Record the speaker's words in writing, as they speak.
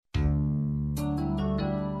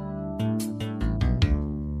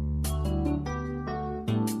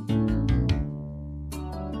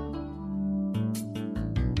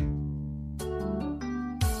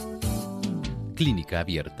Clínica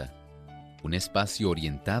Abierta, un espacio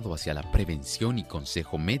orientado hacia la prevención y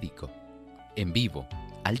consejo médico, en vivo,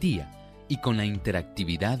 al día y con la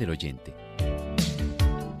interactividad del oyente.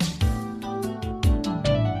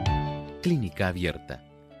 Clínica Abierta,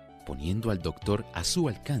 poniendo al doctor a su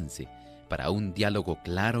alcance para un diálogo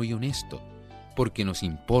claro y honesto, porque nos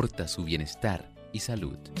importa su bienestar y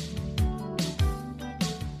salud.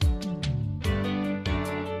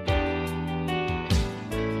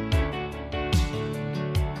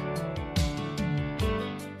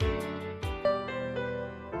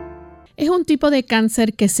 Es un tipo de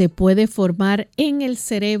cáncer que se puede formar en el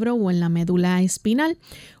cerebro o en la médula espinal.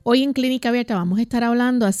 Hoy en Clínica Abierta vamos a estar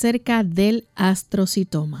hablando acerca del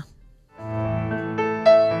astrocitoma.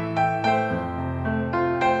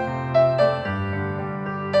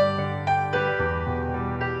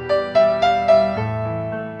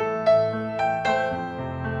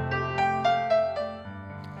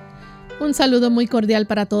 Un saludo muy cordial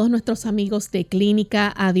para todos nuestros amigos de Clínica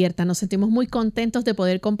Abierta. Nos sentimos muy contentos de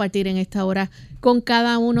poder compartir en esta hora con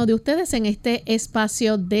cada uno de ustedes en este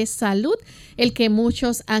espacio de salud, el que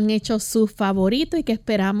muchos han hecho su favorito y que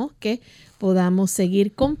esperamos que podamos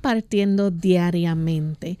seguir compartiendo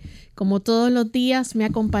diariamente. Como todos los días, me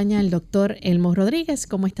acompaña el doctor Elmo Rodríguez.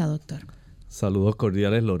 ¿Cómo está, doctor? Saludos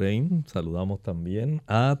cordiales, Lorraine. Saludamos también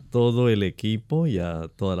a todo el equipo y a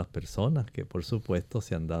todas las personas que, por supuesto,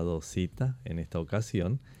 se han dado cita en esta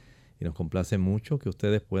ocasión. Y nos complace mucho que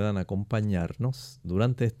ustedes puedan acompañarnos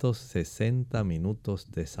durante estos 60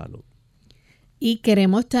 minutos de salud. Y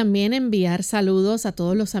queremos también enviar saludos a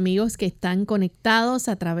todos los amigos que están conectados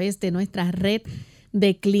a través de nuestra red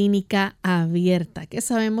de Clínica Abierta, que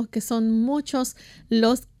sabemos que son muchos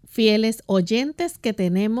los fieles oyentes que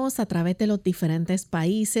tenemos a través de los diferentes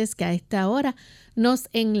países que a esta hora nos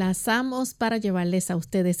enlazamos para llevarles a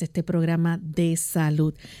ustedes este programa de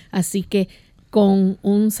salud. Así que con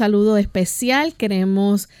un saludo especial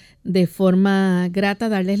queremos de forma grata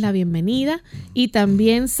darles la bienvenida y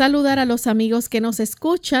también saludar a los amigos que nos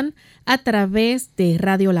escuchan a través de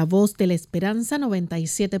Radio La Voz de la Esperanza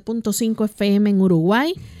 97.5 FM en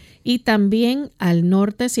Uruguay, y también al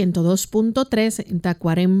norte 102.3 en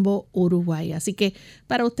Tacuarembó, Uruguay. Así que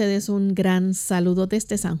para ustedes un gran saludo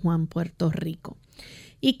desde San Juan, Puerto Rico.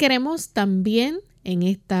 Y queremos también en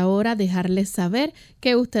esta hora dejarles saber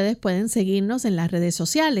que ustedes pueden seguirnos en las redes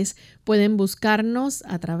sociales. Pueden buscarnos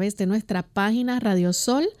a través de nuestra página Radio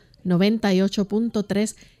Sol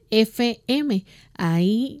 98.3 FM.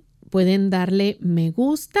 Ahí pueden darle me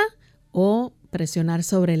gusta o presionar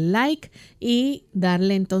sobre el like y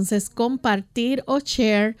darle entonces compartir o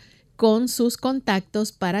share con sus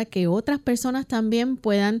contactos para que otras personas también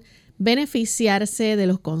puedan beneficiarse de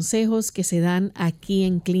los consejos que se dan aquí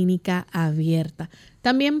en Clínica Abierta.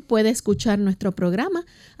 También puede escuchar nuestro programa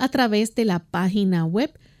a través de la página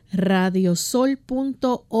web radiosol.org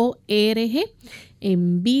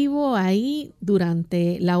en vivo. Ahí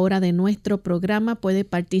durante la hora de nuestro programa puede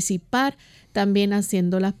participar también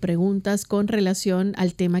haciendo las preguntas con relación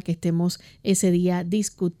al tema que estemos ese día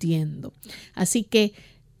discutiendo. Así que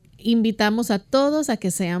invitamos a todos a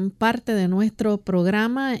que sean parte de nuestro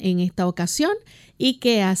programa en esta ocasión y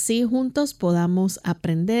que así juntos podamos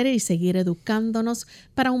aprender y seguir educándonos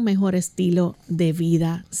para un mejor estilo de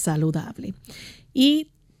vida saludable. Y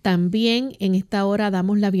también en esta hora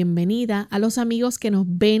damos la bienvenida a los amigos que nos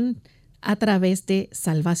ven a través de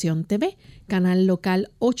Salvación TV, canal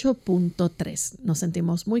local 8.3. Nos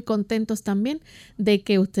sentimos muy contentos también de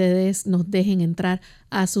que ustedes nos dejen entrar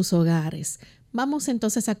a sus hogares. Vamos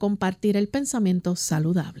entonces a compartir el pensamiento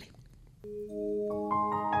saludable.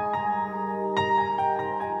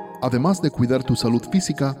 Además de cuidar tu salud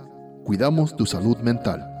física, cuidamos tu salud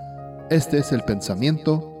mental. Este es el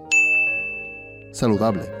pensamiento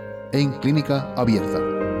saludable en Clínica Abierta.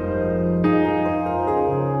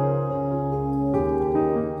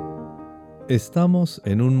 Estamos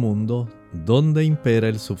en un mundo donde impera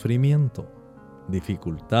el sufrimiento.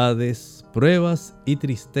 Dificultades, pruebas y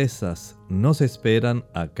tristezas nos esperan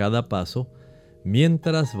a cada paso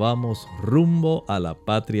mientras vamos rumbo a la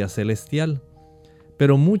patria celestial.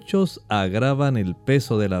 Pero muchos agravan el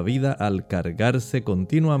peso de la vida al cargarse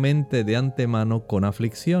continuamente de antemano con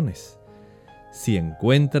aflicciones. Si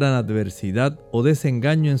encuentran adversidad o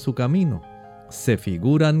desengaño en su camino, se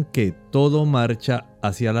figuran que todo marcha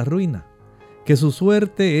hacia la ruina, que su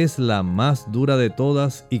suerte es la más dura de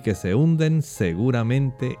todas y que se hunden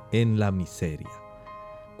seguramente en la miseria.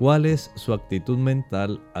 ¿Cuál es su actitud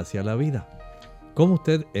mental hacia la vida? ¿Cómo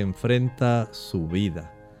usted enfrenta su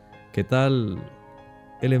vida? ¿Qué tal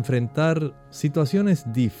el enfrentar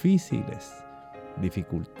situaciones difíciles,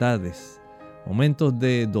 dificultades, momentos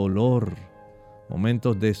de dolor,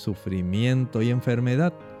 momentos de sufrimiento y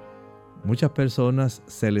enfermedad. Muchas personas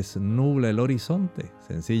se les nubla el horizonte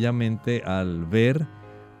sencillamente al ver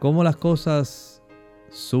cómo las cosas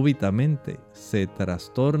súbitamente se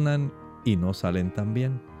trastornan y no salen tan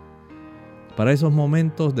bien. Para esos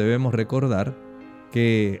momentos debemos recordar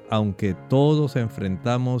que aunque todos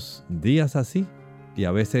enfrentamos días así y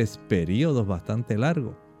a veces periodos bastante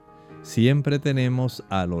largos, siempre tenemos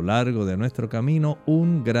a lo largo de nuestro camino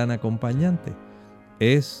un gran acompañante.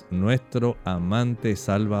 Es nuestro amante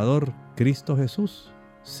Salvador, Cristo Jesús.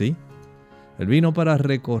 Sí, Él vino para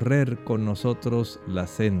recorrer con nosotros la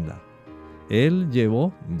senda. Él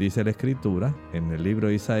llevó, dice la Escritura en el libro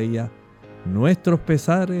de Isaías, nuestros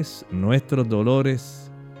pesares, nuestros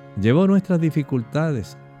dolores, llevó nuestras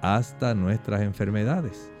dificultades hasta nuestras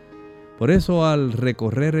enfermedades. Por eso, al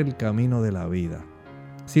recorrer el camino de la vida,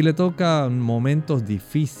 si le tocan momentos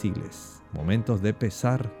difíciles, momentos de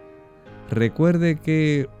pesar, recuerde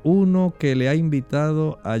que uno que le ha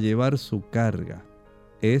invitado a llevar su carga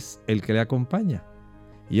es el que le acompaña.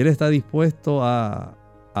 Y Él está dispuesto a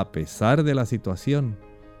pesar de la situación,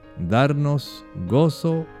 darnos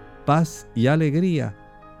gozo, paz y alegría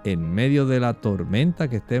en medio de la tormenta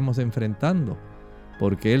que estemos enfrentando,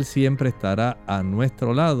 porque Él siempre estará a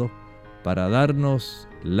nuestro lado para darnos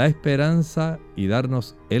la esperanza y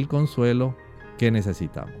darnos el consuelo que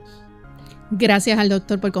necesitamos. Gracias al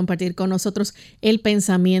doctor por compartir con nosotros el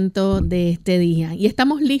pensamiento de este día. Y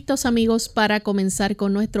estamos listos, amigos, para comenzar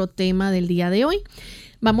con nuestro tema del día de hoy.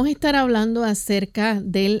 Vamos a estar hablando acerca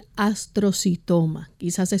del astrocitoma.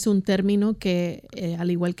 Quizás es un término que,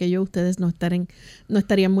 al igual que yo, ustedes no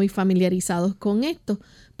estarían muy familiarizados con esto,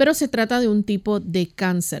 pero se trata de un tipo de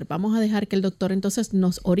cáncer. Vamos a dejar que el doctor entonces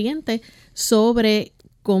nos oriente sobre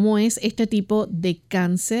cómo es este tipo de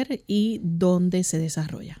cáncer y dónde se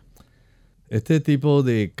desarrolla. Este tipo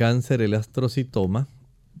de cáncer, el astrocitoma,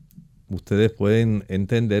 ustedes pueden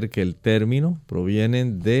entender que el término proviene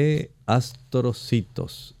de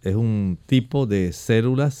astrocitos. Es un tipo de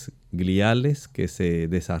células gliales que se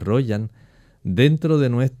desarrollan dentro de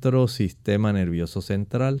nuestro sistema nervioso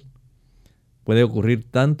central. Puede ocurrir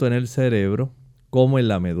tanto en el cerebro como en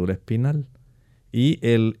la médula espinal. Y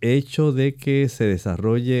el hecho de que se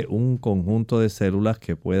desarrolle un conjunto de células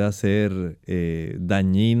que pueda ser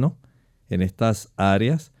dañino en estas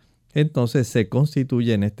áreas, entonces se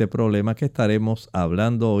constituye en este problema que estaremos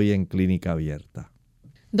hablando hoy en Clínica Abierta.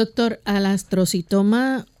 Doctor, ¿el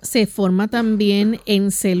astrocitoma se forma también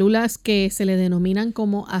en células que se le denominan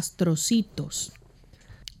como astrocitos?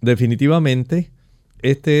 Definitivamente,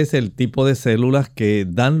 este es el tipo de células que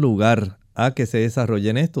dan lugar a que se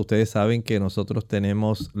desarrollen esto. Ustedes saben que nosotros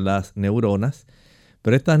tenemos las neuronas,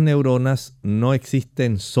 pero estas neuronas no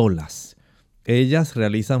existen solas. Ellas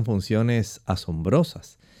realizan funciones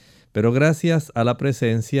asombrosas, pero gracias a la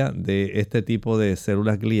presencia de este tipo de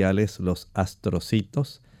células gliales, los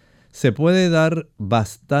astrocitos, se puede dar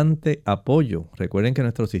bastante apoyo. Recuerden que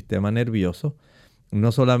nuestro sistema nervioso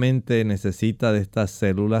no solamente necesita de estas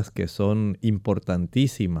células que son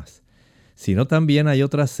importantísimas, sino también hay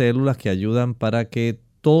otras células que ayudan para que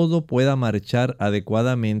todo pueda marchar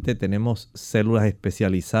adecuadamente. Tenemos células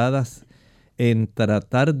especializadas en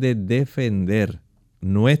tratar de defender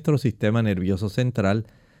nuestro sistema nervioso central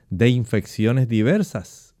de infecciones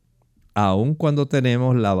diversas. Aun cuando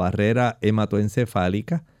tenemos la barrera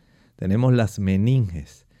hematoencefálica, tenemos las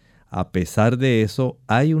meninges. A pesar de eso,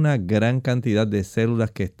 hay una gran cantidad de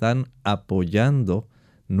células que están apoyando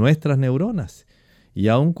nuestras neuronas. Y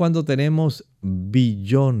aun cuando tenemos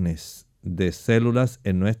billones de células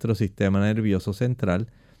en nuestro sistema nervioso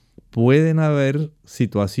central, pueden haber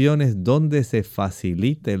situaciones donde se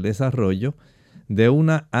facilite el desarrollo de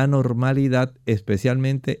una anormalidad,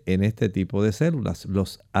 especialmente en este tipo de células,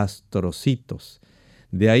 los astrocitos.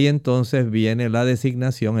 De ahí entonces viene la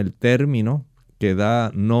designación, el término que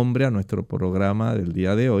da nombre a nuestro programa del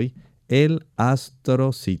día de hoy, el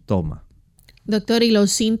astrocitoma. Doctor, y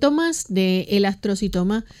los síntomas del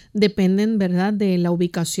astrocitoma dependen, ¿verdad?, de la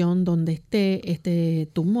ubicación donde esté este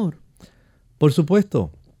tumor. Por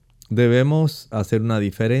supuesto, debemos hacer una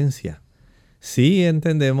diferencia. Si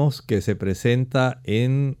entendemos que se presenta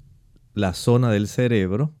en la zona del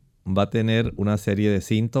cerebro, va a tener una serie de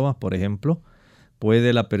síntomas. Por ejemplo,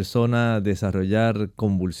 puede la persona desarrollar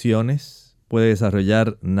convulsiones, puede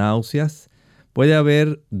desarrollar náuseas, puede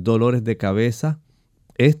haber dolores de cabeza.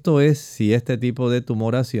 Esto es si este tipo de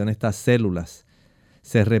tumoración, estas células,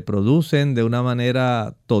 se reproducen de una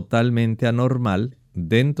manera totalmente anormal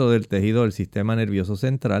dentro del tejido del sistema nervioso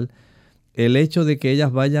central. El hecho de que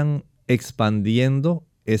ellas vayan expandiendo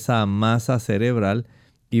esa masa cerebral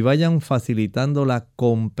y vayan facilitando la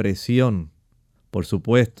compresión Por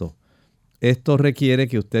supuesto, esto requiere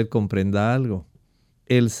que usted comprenda algo.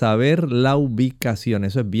 El saber la ubicación,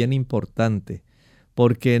 eso es bien importante,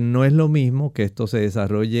 porque no es lo mismo que esto se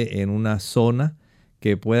desarrolle en una zona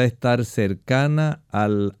que pueda estar cercana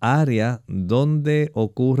al área donde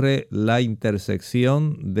ocurre la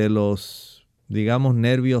intersección de los, digamos,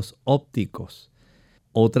 nervios ópticos.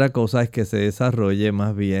 Otra cosa es que se desarrolle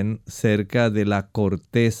más bien cerca de la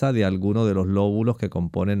corteza de alguno de los lóbulos que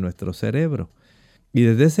componen nuestro cerebro. Y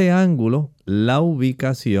desde ese ángulo, la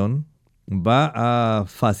ubicación va a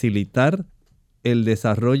facilitar el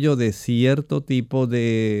desarrollo de cierto tipo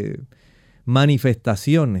de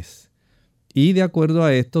manifestaciones. Y de acuerdo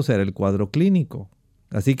a esto será el cuadro clínico.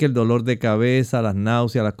 Así que el dolor de cabeza, las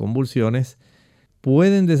náuseas, las convulsiones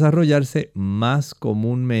pueden desarrollarse más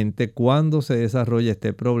comúnmente cuando se desarrolla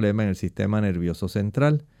este problema en el sistema nervioso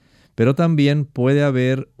central. Pero también puede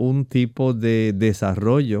haber un tipo de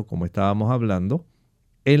desarrollo, como estábamos hablando,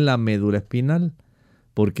 en la médula espinal.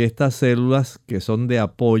 Porque estas células que son de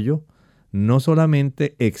apoyo no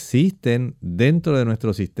solamente existen dentro de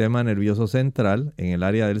nuestro sistema nervioso central, en el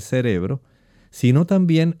área del cerebro, sino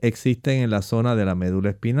también existen en la zona de la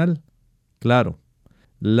médula espinal. Claro,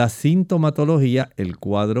 la sintomatología, el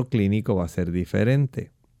cuadro clínico va a ser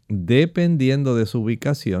diferente, dependiendo de su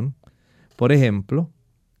ubicación. Por ejemplo,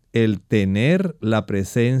 el tener la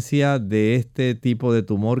presencia de este tipo de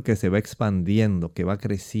tumor que se va expandiendo, que va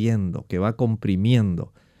creciendo, que va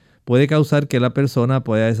comprimiendo, puede causar que la persona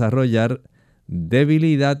pueda desarrollar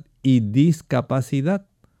debilidad y discapacidad.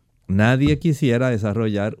 Nadie quisiera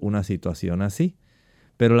desarrollar una situación así,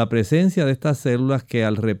 pero la presencia de estas células que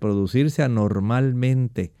al reproducirse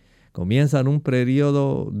anormalmente comienzan un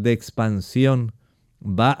periodo de expansión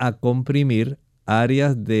va a comprimir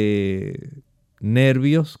áreas de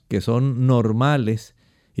nervios que son normales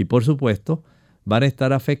y por supuesto van a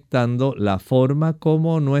estar afectando la forma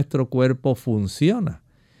como nuestro cuerpo funciona.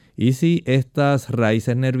 Y si estas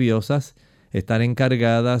raíces nerviosas están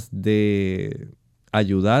encargadas de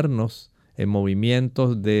ayudarnos en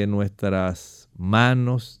movimientos de nuestras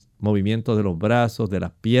manos, movimientos de los brazos, de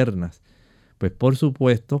las piernas, pues por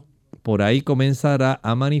supuesto por ahí comenzará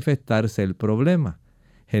a manifestarse el problema.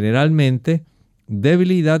 Generalmente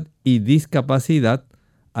debilidad y discapacidad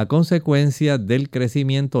a consecuencia del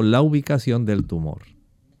crecimiento, la ubicación del tumor.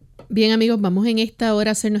 Bien amigos, vamos en esta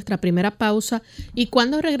hora a hacer nuestra primera pausa y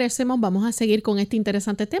cuando regresemos vamos a seguir con este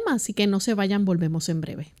interesante tema, así que no se vayan, volvemos en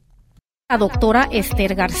breve. La doctora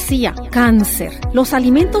Esther García, cáncer. ¿Los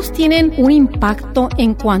alimentos tienen un impacto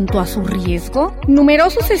en cuanto a su riesgo?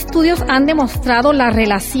 Numerosos estudios han demostrado la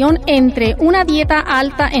relación entre una dieta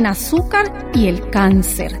alta en azúcar y el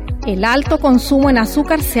cáncer. El alto consumo en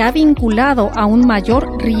azúcar se ha vinculado a un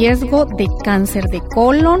mayor riesgo de cáncer de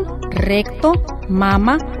colon, recto,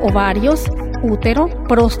 mama, ovarios, útero,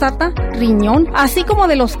 próstata, riñón, así como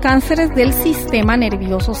de los cánceres del sistema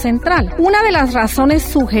nervioso central. Una de las razones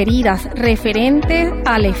sugeridas referente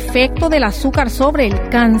al efecto del azúcar sobre el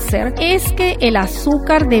cáncer es que el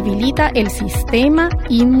azúcar debilita el sistema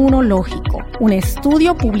inmunológico. Un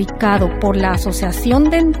estudio publicado por la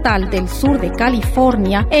Asociación Dental del Sur de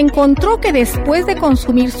California encontró que después de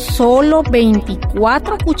consumir solo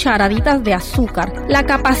 24 cucharaditas de azúcar, la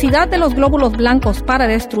capacidad de los glóbulos blancos para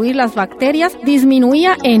destruir las bacterias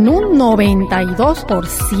disminuía en un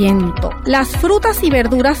 92%. Las frutas y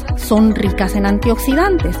verduras son ricas en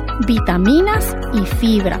antioxidantes, vitaminas y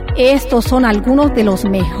fibra. Estos son algunos de los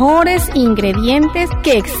mejores ingredientes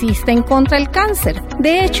que existen contra el cáncer.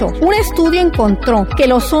 De hecho, un estudio encontró que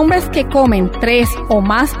los hombres que comen 3 o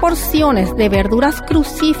más porciones de verduras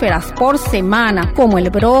crucíferas por semana, como el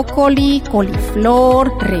brócoli,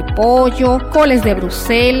 coliflor, repollo, coles de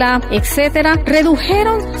Bruselas, etc.,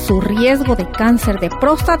 redujeron su riesgo de cáncer de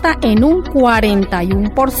próstata en un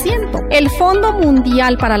 41%. El Fondo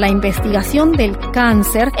Mundial para la Investigación del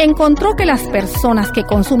Cáncer encontró que las personas que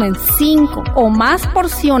consumen 5 o más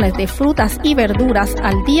porciones de frutas y verduras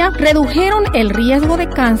al día redujeron el riesgo de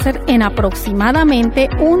cáncer en aproximadamente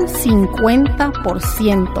un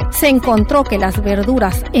 50%. Se encontró que las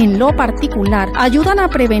verduras en lo particular ayudan a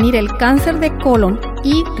prevenir el cáncer de colon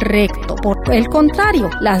y recto. Por el contrario,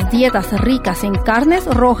 las dietas ricas en carnes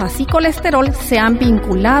rojas y colesterol se han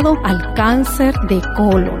vinculado al cáncer de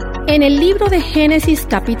colon. En el libro de Génesis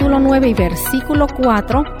capítulo 9 y versículo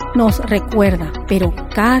 4 nos recuerda, pero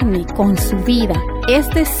carne con su vida, es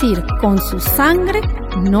decir, con su sangre,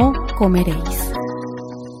 no comeréis.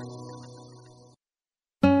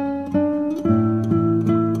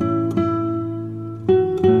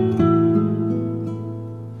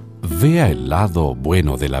 Vea el lado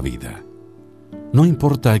bueno de la vida. No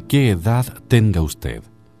importa qué edad tenga usted.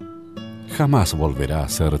 jamás volverá a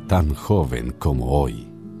ser tan joven como hoy.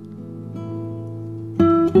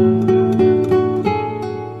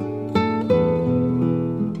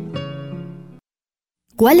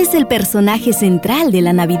 ¿Cuál es el personaje central de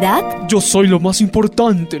la Navidad? Yo soy lo más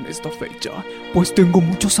importante en esta fecha, pues tengo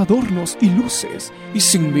muchos adornos y luces, y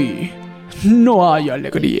sin mí no hay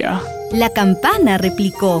alegría. La campana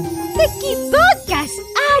replicó: ¡Te equivocas,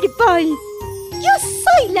 árbol! Yo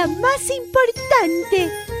soy la más importante.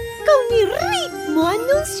 Con mi ritmo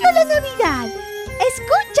anuncio la Navidad.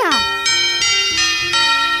 ¡Escucha!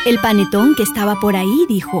 El panetón que estaba por ahí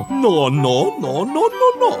dijo: No.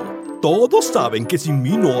 Todos saben que sin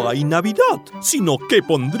mí no hay Navidad, sino ¿qué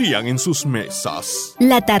pondrían en sus mesas?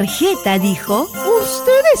 La tarjeta dijo: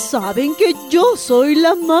 Ustedes saben que yo soy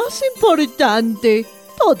la más importante.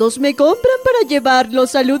 Todos me compran para llevar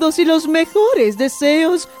los saludos y los mejores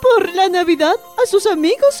deseos por la Navidad a sus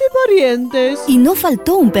amigos y parientes. Y no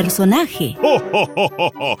faltó un personaje.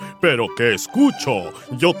 Pero ¿qué escucho?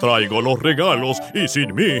 Yo traigo los regalos y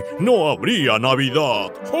sin mí no habría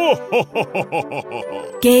Navidad.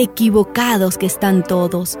 ¡Qué equivocados que están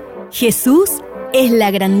todos! Jesús es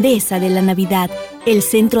la grandeza de la Navidad, el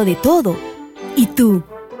centro de todo. ¿Y tú?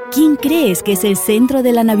 ¿Quién crees que es el centro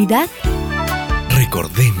de la Navidad?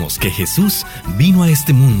 Recordemos que Jesús vino a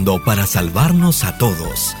este mundo para salvarnos a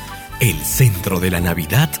todos. El centro de la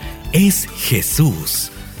Navidad es Jesús.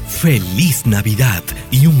 ¡Feliz Navidad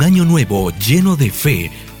y un año nuevo lleno de fe,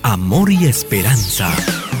 amor y esperanza!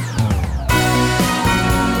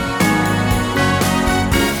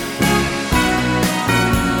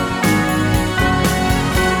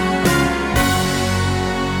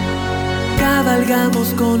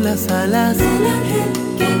 Cabalgamos con las alas del ángel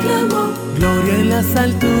que clamó. Gloria en las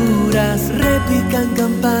alturas, repican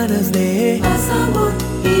campanas de paz, amor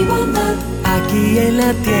y bondad. Aquí en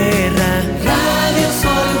la tierra, Radio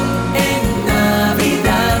Sol en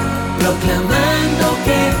Navidad, proclamando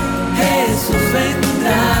que Jesús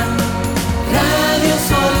vendrá. Radio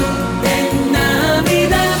Sol en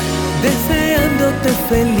Navidad, deseándote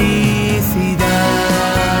felicidad.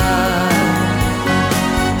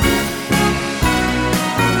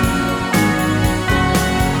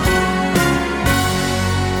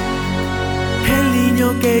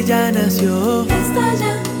 Que ya nació, está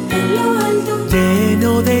ya en lo alto,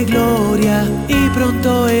 lleno de gloria, y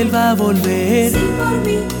pronto Él va a volver. Sí, por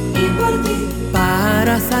mí y por ti,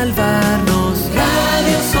 para salvarnos.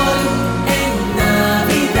 Radio Sol en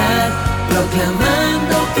Navidad,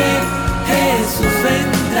 proclamando que Jesús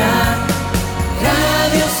vendrá.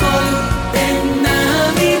 Radio Sol en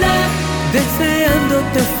Navidad,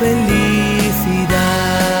 deseándote felicidad.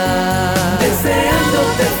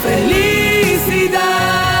 Deseándote felicidad.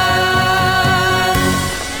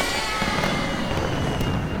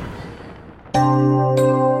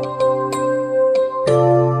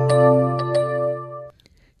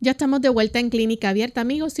 Ya estamos de vuelta en Clínica Abierta,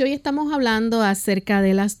 amigos, y hoy estamos hablando acerca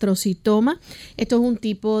del astrocitoma. Esto es un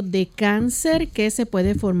tipo de cáncer que se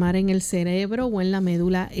puede formar en el cerebro o en la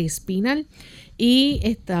médula espinal. Y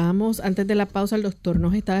antes de la pausa, el doctor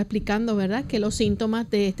nos estaba explicando, ¿verdad?, que los síntomas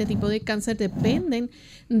de este tipo de cáncer dependen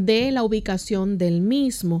de la ubicación del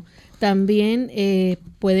mismo. También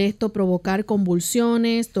puede esto provocar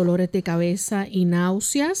convulsiones, dolores de cabeza y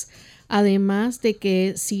náuseas. Además de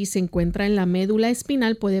que si se encuentra en la médula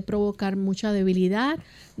espinal puede provocar mucha debilidad,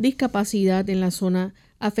 discapacidad en la zona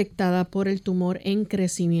afectada por el tumor en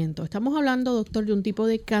crecimiento. Estamos hablando, doctor, de un tipo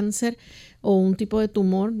de cáncer o un tipo de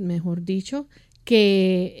tumor, mejor dicho,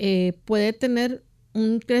 que puede tener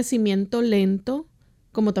un crecimiento lento,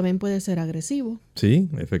 como también puede ser agresivo. Sí,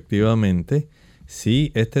 efectivamente.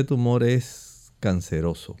 Sí, este tumor es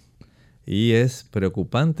canceroso. Y es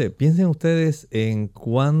preocupante. Piensen ustedes en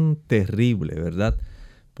cuán terrible, ¿verdad?,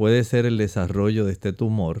 puede ser el desarrollo de este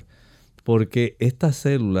tumor, porque estas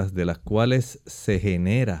células de las cuales se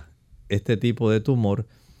genera este tipo de tumor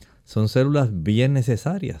son células bien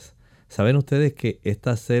necesarias. ¿Saben ustedes que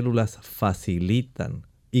estas células facilitan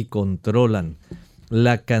y controlan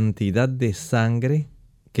la cantidad de sangre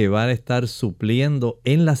que van a estar supliendo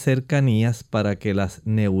en las cercanías para que las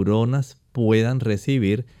neuronas puedan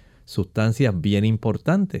recibir sustancias bien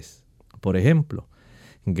importantes? Por ejemplo,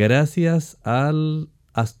 gracias al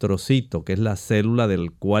astrocito, que es la célula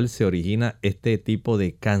del cual se origina este tipo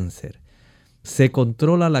de cáncer, se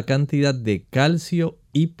controla la cantidad de calcio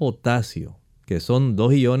y potasio, que son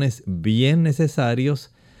dos iones bien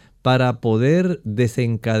necesarios para poder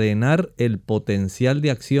desencadenar el potencial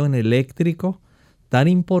de acción eléctrico tan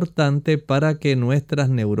importante para que nuestras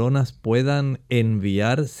neuronas puedan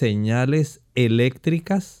enviar señales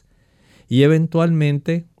eléctricas y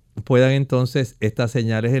eventualmente puedan entonces estas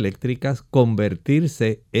señales eléctricas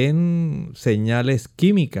convertirse en señales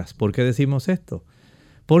químicas. ¿Por qué decimos esto?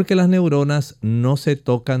 Porque las neuronas no se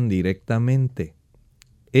tocan directamente.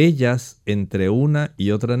 Ellas, entre una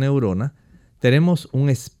y otra neurona, tenemos un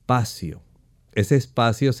espacio. Ese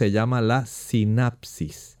espacio se llama la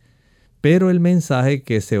sinapsis. Pero el mensaje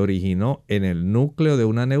que se originó en el núcleo de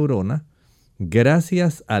una neurona,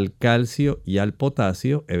 gracias al calcio y al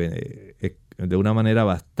potasio, de una manera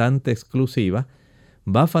bastante exclusiva,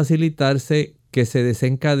 va a facilitarse que se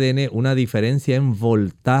desencadene una diferencia en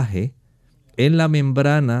voltaje en la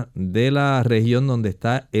membrana de la región donde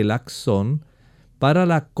está el axón para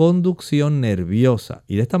la conducción nerviosa.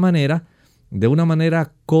 Y de esta manera, de una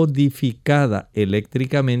manera codificada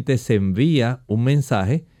eléctricamente, se envía un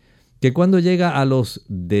mensaje que cuando llega a los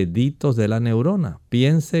deditos de la neurona,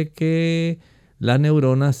 piense que las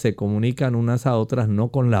neuronas se comunican unas a otras no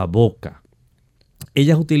con la boca.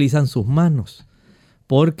 Ellas utilizan sus manos,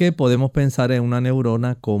 porque podemos pensar en una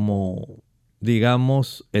neurona como,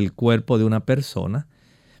 digamos, el cuerpo de una persona,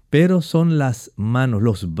 pero son las manos,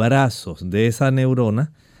 los brazos de esa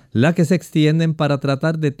neurona las que se extienden para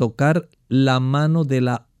tratar de tocar la mano de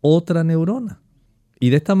la otra neurona. Y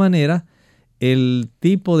de esta manera, el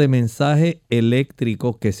tipo de mensaje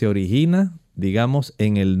eléctrico que se origina, digamos,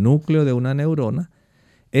 en el núcleo de una neurona,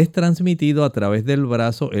 es transmitido a través del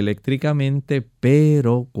brazo eléctricamente,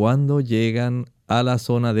 pero cuando llegan a la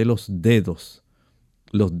zona de los dedos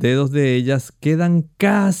de ellas quedan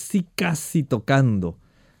casi tocando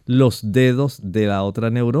los dedos de la otra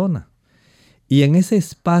neurona. Y en ese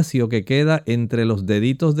espacio que queda entre los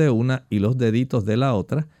deditos de una y los deditos de la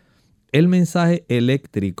otra, el mensaje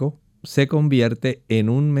eléctrico se convierte en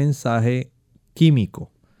un mensaje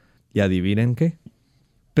químico. ¿Y adivinen qué?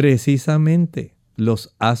 Precisamente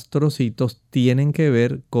los astrocitos tienen que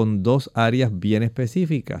ver con dos áreas bien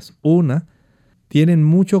específicas. Una, tienen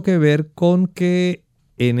mucho que ver con que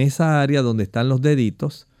en esa área donde están los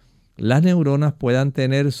deditos, las neuronas puedan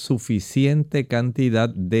tener suficiente cantidad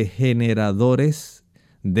de generadores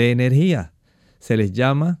de energía. Se les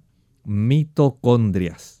llama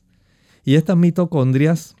mitocondrias. Y estas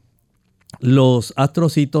mitocondrias, los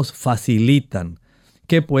astrocitos facilitan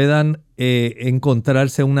que puedan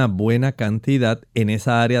encontrarse una buena cantidad en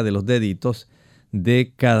esa área de los deditos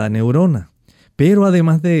de cada neurona. Pero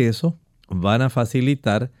además de eso, van a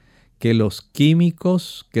facilitar que los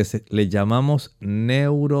químicos que le llamamos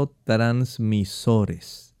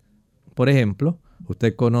neurotransmisores. Por ejemplo,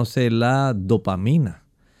 usted conoce la dopamina.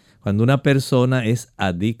 Cuando una persona es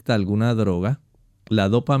adicta a alguna droga, la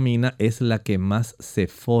dopamina es la que más se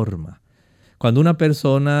forma. Cuando una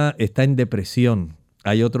persona está en depresión,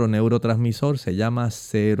 hay otro neurotransmisor, se llama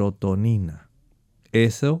serotonina.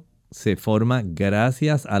 Eso se forma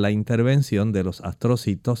gracias a la intervención de los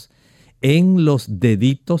astrocitos en los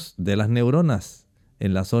deditos de las neuronas,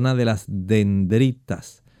 en la zona de las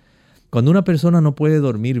dendritas. Cuando una persona no puede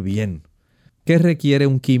dormir bien, ¿qué requiere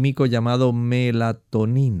un químico llamado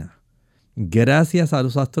melatonina? Gracias a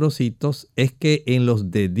los astrocitos es que en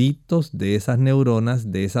los deditos de esas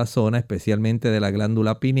neuronas, de esa zona, especialmente de la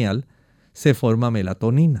glándula pineal, se forma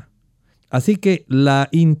melatonina. Así que la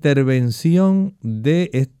intervención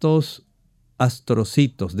de estos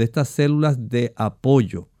astrocitos, de estas células de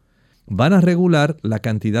apoyo, van a regular la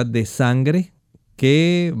cantidad de sangre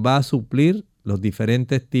que va a suplir los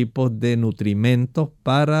diferentes tipos de nutrimentos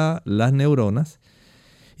para las neuronas.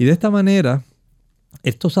 Y de esta manera,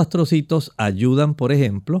 estos astrocitos ayudan, por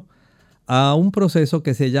ejemplo, a un proceso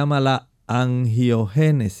que se llama la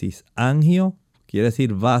angiogénesis. Angio quiere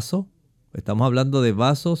decir vaso. Estamos hablando de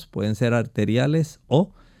vasos, pueden ser arteriales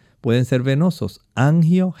o pueden ser venosos.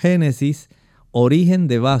 Angiogénesis, origen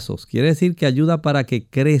de vasos, quiere decir que ayuda para que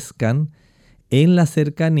crezcan en las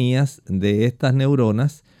cercanías de estas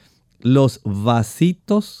neuronas los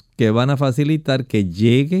vasitos que van a facilitar que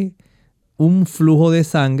llegue un flujo de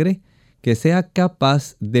sangre que sea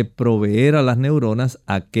capaz de proveer a las neuronas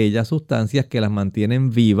aquellas sustancias que las mantienen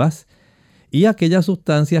vivas y aquellas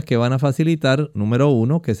sustancias que van a facilitar, número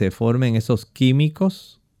uno, que se formen esos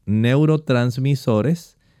químicos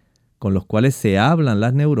neurotransmisores con los cuales se hablan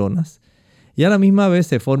las neuronas, y a la misma vez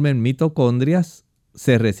se formen mitocondrias,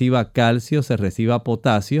 se reciba calcio, se reciba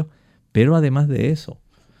potasio, pero además de eso,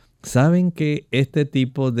 saben que este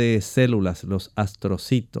tipo de células, los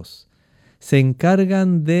astrocitos, se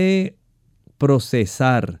encargan de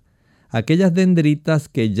procesar aquellas dendritas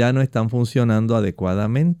que ya no están funcionando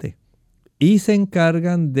adecuadamente y se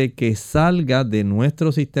encargan de que salga de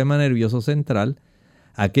nuestro sistema nervioso central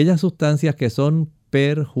aquellas sustancias que son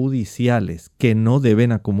perjudiciales, que no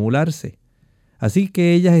deben acumularse. Así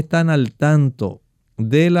que ellas están al tanto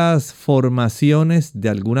de las formaciones de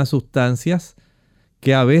algunas sustancias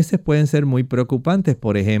que a veces pueden ser muy preocupantes.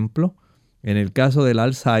 Por ejemplo, en el caso del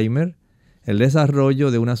Alzheimer, el desarrollo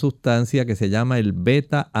de una sustancia que se llama el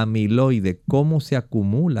beta-amiloide. ¿Cómo se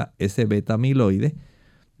acumula ese beta-amiloide?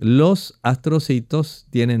 Los astrocitos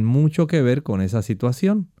tienen mucho que ver con esa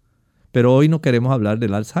situación. Pero hoy no queremos hablar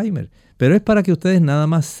del Alzheimer. Pero es para que ustedes nada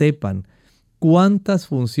más sepan cuántas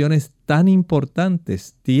funciones tan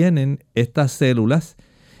importantes tienen estas células.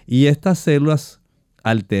 Y estas células,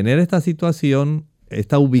 al tener esta situación,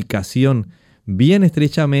 esta ubicación bien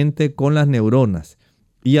estrechamente con las neuronas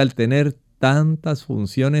y al tener tantas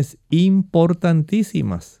funciones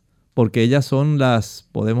importantísimas, porque ellas son las,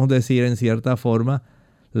 podemos decir en cierta forma,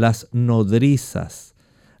 las nodrizas,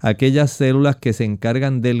 aquellas células que se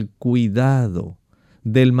encargan del cuidado,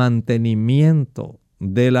 del mantenimiento,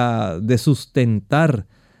 de sustentar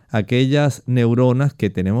aquellas neuronas que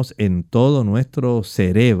tenemos en todo nuestro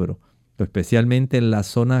cerebro, especialmente en la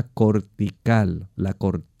zona cortical, la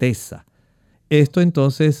corteza. Esto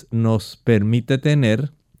entonces nos permite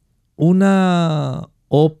tener una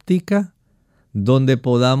óptica donde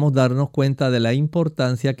podamos darnos cuenta de la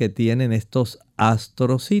importancia que tienen estos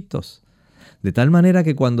astrocitos. De tal manera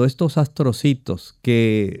que cuando estos astrocitos,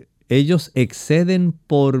 que ellos exceden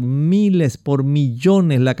por miles, por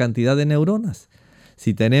millones la cantidad de neuronas.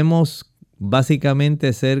 Si tenemos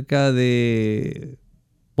básicamente cerca de,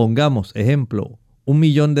 pongamos ejemplo, 1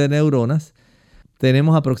 millón de neuronas,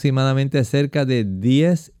 tenemos aproximadamente cerca de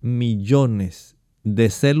 10 millones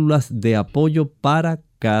de células de apoyo para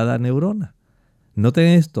cada neurona. Noten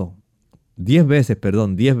esto, 10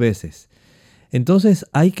 veces. Entonces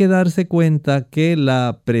hay que darse cuenta que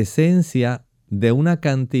la presencia de una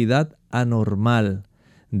cantidad anormal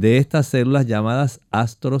de estas células llamadas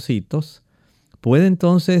astrocitos puede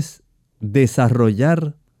entonces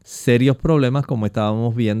desarrollar serios problemas como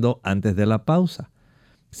estábamos viendo antes de la pausa.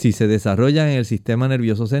 Si se desarrollan en el sistema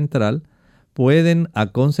nervioso central, pueden a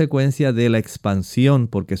consecuencia de la expansión,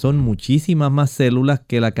 porque son muchísimas más células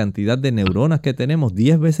que la cantidad de neuronas que tenemos,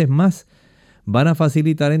 10 veces más, van a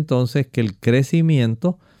facilitar entonces que el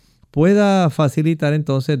crecimiento pueda facilitar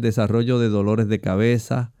entonces el desarrollo de dolores de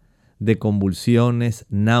cabeza, de convulsiones,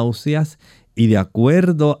 náuseas, y de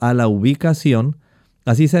acuerdo a la ubicación,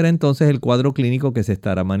 así será entonces el cuadro clínico que se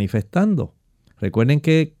estará manifestando. Recuerden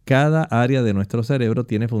que cada área de nuestro cerebro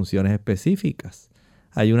tiene funciones específicas.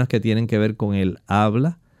 Hay unas que tienen que ver con el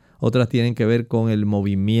habla, otras tienen que ver con el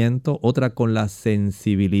movimiento, otras con la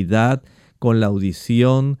sensibilidad, con la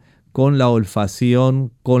audición, con la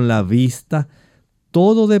olfacción, con la vista.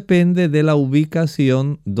 Todo depende de la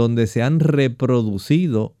ubicación donde se han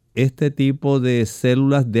reproducido este tipo de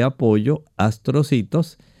células de apoyo,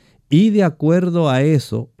 astrocitos, y de acuerdo a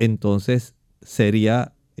eso, entonces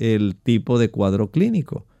sería el tipo de cuadro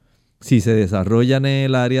clínico. Si se desarrollan en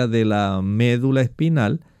el área de la médula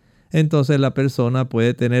espinal, entonces la persona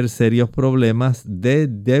puede tener serios problemas de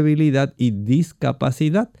debilidad y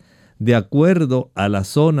discapacidad, de acuerdo a la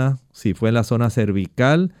zona, si fue en la zona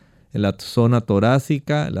cervical, en la zona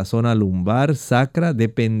torácica, en la zona lumbar, sacra,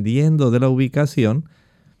 dependiendo de la ubicación,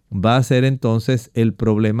 va a ser entonces el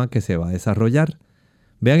problema que se va a desarrollar.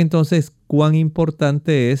 Vean entonces cuán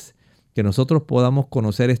importante es que nosotros podamos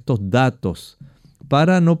conocer estos datos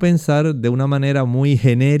para no pensar de una manera muy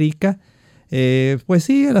genérica, pues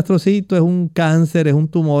sí, el astrocito es un cáncer, es un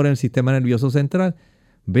tumor en el sistema nervioso central.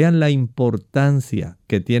 Vean la importancia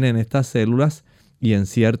que tienen estas células y en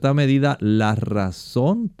cierta medida la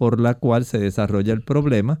razón por la cual se desarrolla el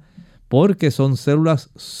problema, porque son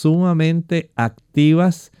células sumamente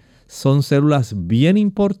activas, son células bien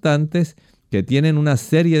importantes que tienen una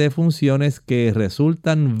serie de funciones que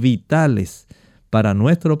resultan vitales para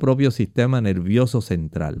nuestro propio sistema nervioso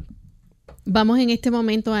central. Vamos en este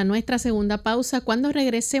momento a nuestra segunda pausa. Cuando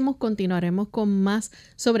regresemos continuaremos con más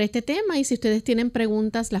sobre este tema y si ustedes tienen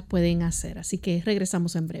preguntas las pueden hacer. Así que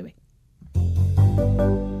regresamos en breve.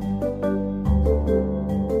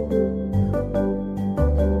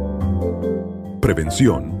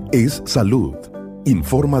 Prevención es salud.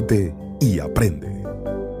 Infórmate y aprende.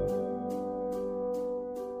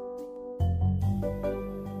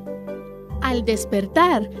 Al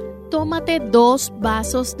despertar, tómate 2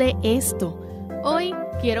 vasos de esto. Hoy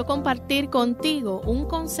quiero compartir contigo un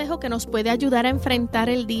consejo que nos puede ayudar a enfrentar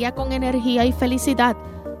el día con energía y felicidad.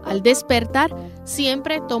 Al despertar,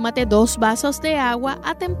 siempre tómate 2 vasos de agua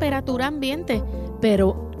a temperatura ambiente,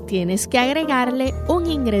 pero tienes que agregarle un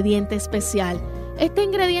ingrediente especial. Este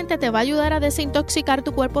ingrediente te va a ayudar a desintoxicar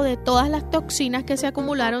tu cuerpo de todas las toxinas que se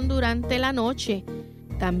acumularon durante la noche.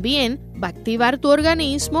 También va a activar tu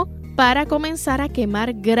organismo para comenzar a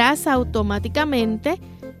quemar grasa automáticamente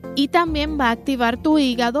y también va a activar tu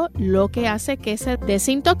hígado, lo que hace que se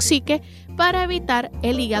desintoxique para evitar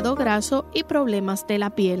el hígado graso y problemas de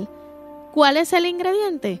la piel. ¿Cuál es el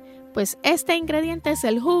ingrediente? Pues este ingrediente es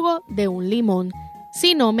el jugo de un limón.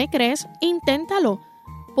 Si no me crees, inténtalo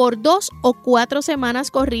por 2 o 4 semanas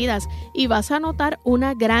corridas y vas a notar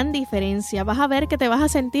una gran diferencia. Vas a ver que te vas a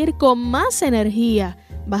sentir con más energía,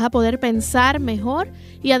 vas a poder pensar mejor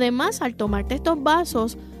y además al tomarte estos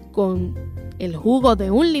vasos con el jugo de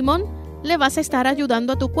un limón, le vas a estar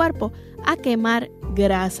ayudando a tu cuerpo a quemar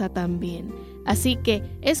grasa también. Así que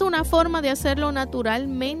es una forma de hacerlo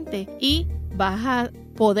naturalmente y vas a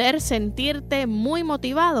poder sentirte muy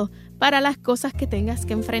motivado para las cosas que tengas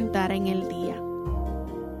que enfrentar en el día.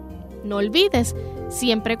 No olvides,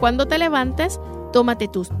 siempre cuando te levantes, tómate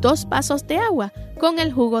tus 2 vasos de agua con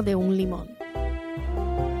el jugo de un limón.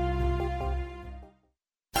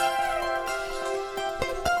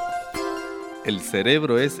 El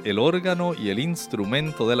cerebro es el órgano y el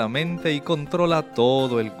instrumento de la mente y controla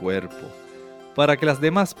todo el cuerpo. Para que las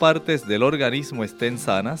demás partes del organismo estén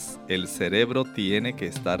sanas, el cerebro tiene que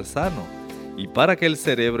estar sano. Y para que el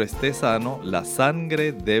cerebro esté sano, la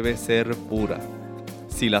sangre debe ser pura.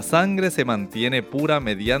 Si la sangre se mantiene pura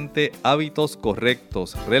mediante hábitos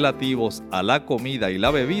correctos relativos a la comida y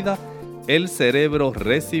la bebida, el cerebro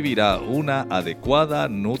recibirá una adecuada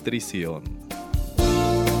nutrición.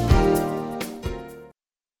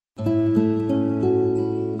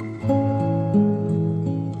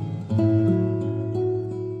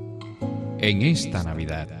 En esta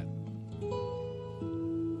Navidad,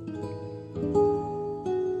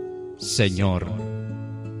 Señor,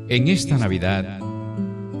 en esta Navidad,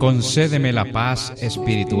 concédeme la paz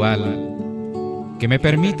espiritual que me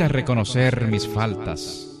permita reconocer mis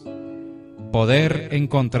faltas, poder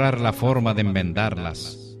encontrar la forma de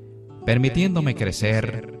enmendarlas, permitiéndome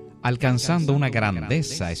crecer, alcanzando una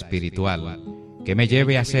grandeza espiritual que me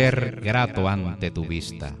lleve a ser grato ante tu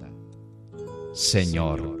vista.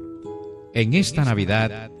 Señor, en esta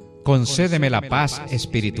Navidad, concédeme la paz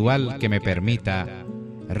espiritual que me permita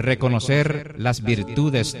reconocer las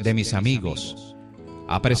virtudes de mis amigos,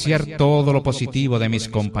 apreciar todo lo positivo de mis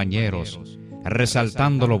compañeros,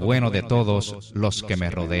 resaltando lo bueno de todos los que me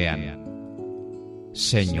rodean.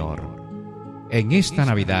 Señor, en esta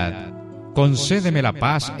Navidad, concédeme la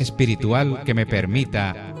paz espiritual que me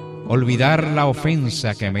permita olvidar la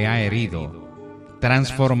ofensa que me ha herido,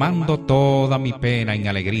 transformando toda mi pena en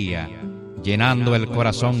alegría, llenando el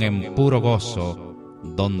corazón en puro gozo,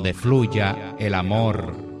 donde fluya el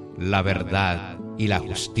amor, la verdad y la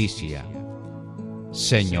justicia.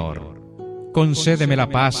 Señor, concédeme la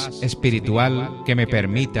paz espiritual que me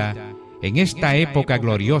permita, en esta época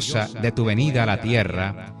gloriosa de tu venida a la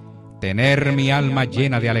tierra, tener mi alma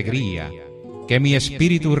llena de alegría, que mi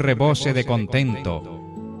espíritu rebose de contento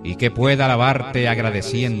y que pueda alabarte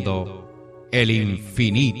agradeciendo el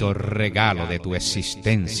infinito regalo de tu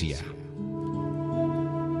existencia.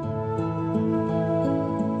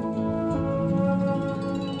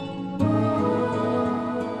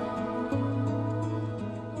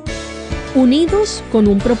 Unidos con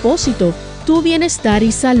un propósito, tu bienestar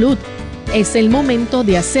y salud. Es el momento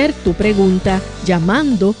de hacer tu pregunta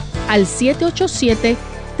llamando al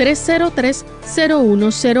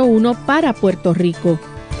 787-303-0101 para Puerto Rico,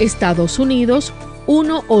 Estados Unidos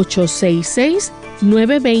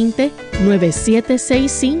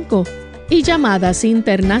 1866-920-9765 y llamadas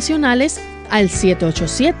internacionales al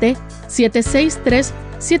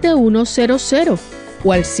 787-763-7100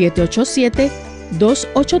 o al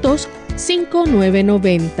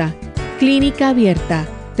 787-282-5990. Clínica Abierta,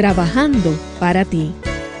 trabajando para ti.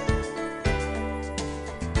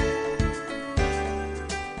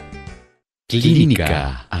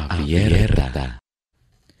 Clínica Abierta.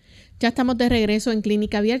 Ya estamos de regreso en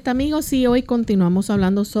Clínica Abierta, amigos, y hoy continuamos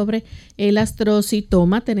hablando sobre el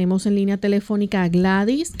astrocitoma. Tenemos en línea telefónica a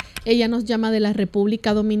Gladys. Ella nos llama de la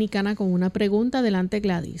República Dominicana con una pregunta. Adelante,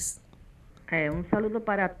 Gladys. Un saludo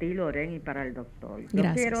para ti, Loren, y para el doctor. Gracias.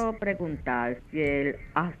 Yo quiero preguntar si el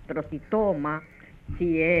astrocitoma,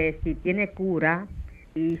 si tiene cura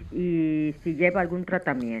y si lleva algún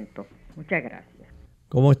tratamiento. Muchas gracias.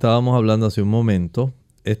 Como estábamos hablando hace un momento,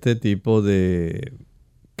 este tipo de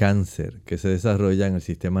cáncer que se desarrolla en el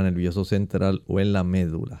sistema nervioso central o en la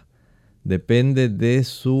médula depende de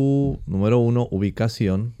su, número 1,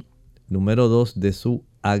 ubicación, número 2, de su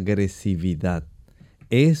agresividad.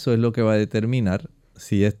 Eso es lo que va a determinar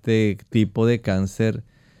si este tipo de cáncer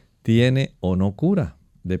tiene o no cura.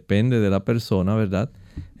 Depende de la persona, ¿verdad?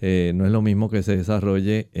 No es lo mismo que se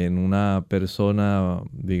desarrolle en una persona,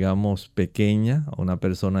 digamos, pequeña, o una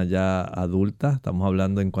persona ya adulta. Estamos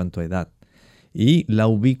hablando en cuanto a edad. Y la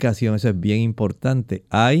ubicación, eso es bien importante.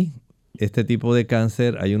 Hay este tipo de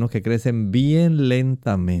cáncer, hay unos que crecen bien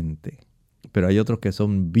lentamente, pero hay otros que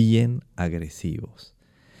son bien agresivos.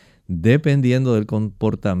 Dependiendo del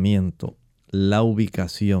comportamiento, la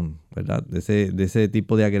ubicación, ¿verdad? De ese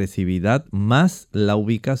tipo de agresividad más la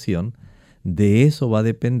ubicación, de eso va a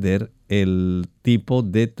depender el tipo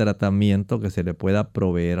de tratamiento que se le pueda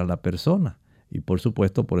proveer a la persona. Y por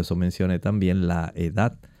supuesto, por eso mencioné también la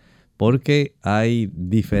edad, porque hay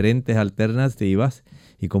diferentes alternativas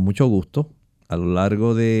y con mucho gusto, a lo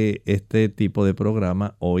largo de este tipo de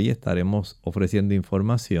programa, hoy estaremos ofreciendo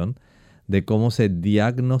información de cómo se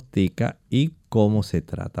diagnostica y cómo se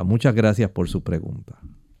trata. Muchas gracias por su pregunta.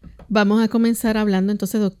 Vamos a comenzar hablando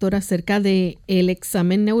entonces, doctor, acerca del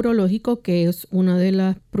examen neurológico, que es una de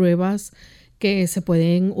las pruebas que se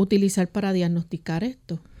pueden utilizar para diagnosticar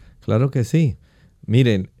esto. Claro que sí.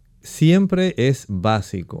 Miren, siempre es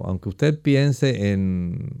básico, aunque usted piense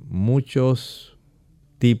en muchos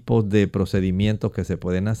tipos de procedimientos que se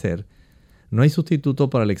pueden hacer, no hay sustituto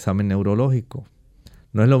para el examen neurológico.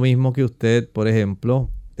 No es lo mismo que usted, por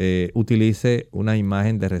ejemplo, utilice una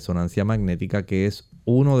imagen de resonancia magnética, que es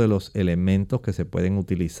uno de los elementos que se pueden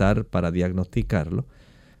utilizar para diagnosticarlo,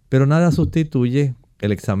 pero nada sustituye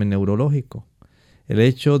el examen neurológico. El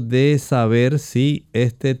hecho de saber si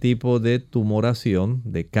este tipo de tumoración,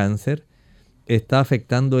 de cáncer, está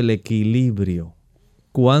afectando el equilibrio.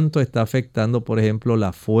 ¿Cuánto está afectando, por ejemplo,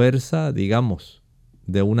 la fuerza, digamos,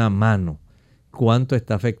 de una mano? ¿Cuánto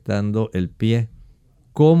está afectando el pie?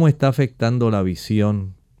 ¿Cómo está afectando la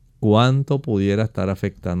visión? ¿Cuánto pudiera estar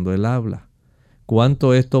afectando el habla?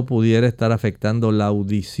 ¿Cuánto esto pudiera estar afectando la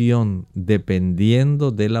audición?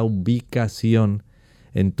 Dependiendo de la ubicación.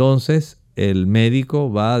 Entonces, el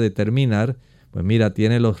médico va a determinar, pues mira,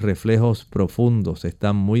 tiene los reflejos profundos,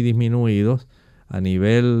 están muy disminuidos a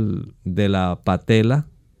nivel de la patela,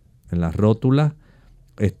 en la rótula,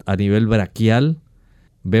 a nivel braquial.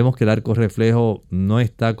 Vemos que el arco reflejo no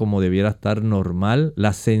está como debiera estar normal.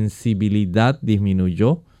 La sensibilidad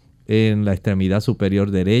disminuyó en la extremidad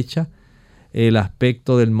superior derecha. El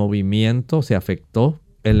aspecto del movimiento se afectó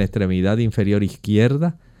en la extremidad inferior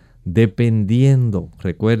izquierda. Dependiendo,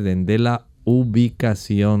 recuerden, de la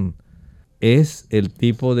ubicación, es el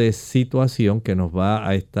tipo de situación que nos va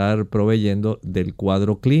a estar proveyendo del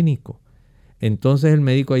cuadro clínico. Entonces el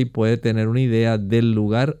médico ahí puede tener una idea del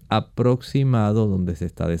lugar aproximado donde se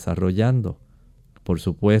está desarrollando. Por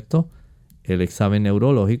supuesto, el examen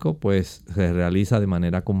neurológico pues se realiza de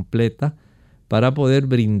manera completa para poder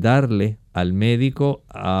brindarle al médico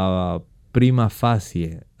a prima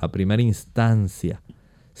facie, a primera instancia,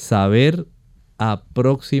 saber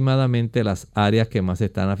aproximadamente las áreas que más se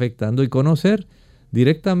están afectando y conocer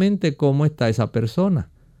directamente cómo está esa persona.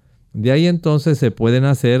 De ahí entonces se pueden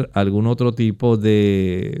hacer algún otro tipo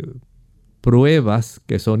de pruebas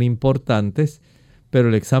que son importantes, pero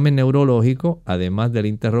el examen neurológico, además del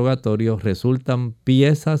interrogatorio, resultan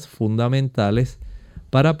piezas fundamentales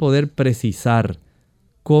para poder precisar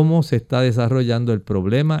cómo se está desarrollando el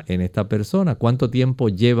problema en esta persona. Cuánto tiempo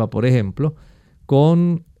lleva, por ejemplo,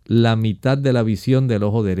 con la mitad de la visión del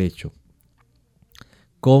ojo derecho.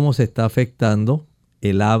 Cómo se está afectando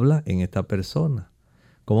el habla en esta persona.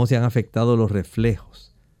 Cómo se han afectado los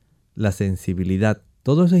reflejos, la sensibilidad.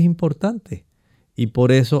 Todo eso es importante y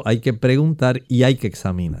por eso hay que preguntar y hay que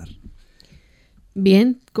examinar.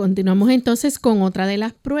 Bien, continuamos entonces con otra de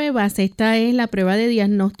las pruebas. Esta es la prueba de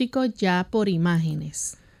diagnóstico ya por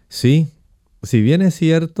imágenes. Sí, si bien es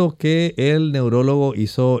cierto que el neurólogo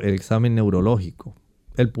hizo el examen neurológico,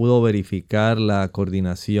 él pudo verificar la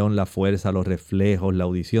coordinación, la fuerza, los reflejos, la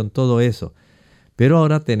audición, todo eso. Pero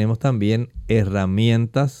ahora tenemos también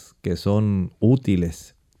herramientas que son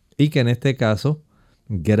útiles y que en este caso,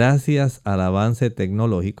 gracias al avance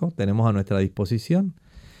tecnológico, tenemos a nuestra disposición.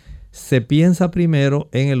 Se piensa primero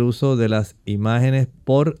en el uso de las imágenes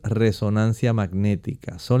por resonancia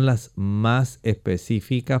magnética. Son las más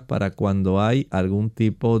específicas para cuando hay algún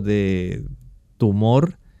tipo de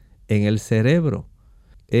tumor en el cerebro.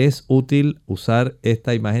 Es útil usar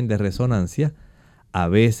esta imagen de resonancia. A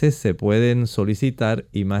veces se pueden solicitar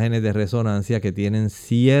imágenes de resonancia que tienen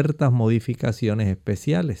ciertas modificaciones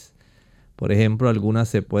especiales. Por ejemplo, algunas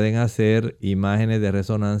se pueden hacer imágenes de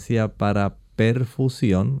resonancia para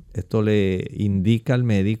perfusión. Esto le indica al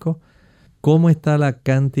médico cómo está la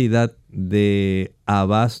cantidad de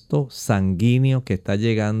abasto sanguíneo que está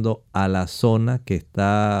llegando a la zona que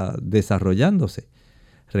está desarrollándose.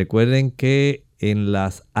 Recuerden que en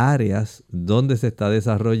las áreas donde se está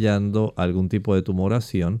desarrollando algún tipo de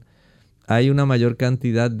tumoración, hay una mayor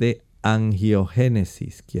cantidad de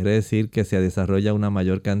angiogénesis. Quiere decir que se desarrolla una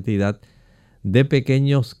mayor cantidad de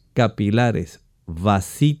pequeños capilares,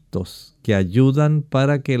 vasitos, que ayudan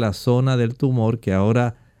para que la zona del tumor, que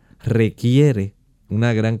ahora requiere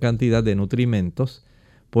una gran cantidad de nutrimentos,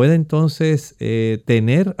 pueda entonces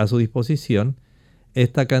tener a su disposición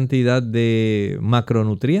esta cantidad de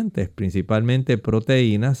macronutrientes, principalmente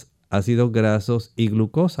proteínas, ácidos grasos y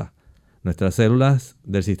glucosa. Nuestras células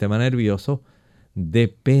del sistema nervioso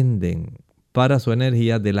dependen para su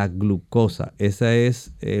energía de la glucosa. Ese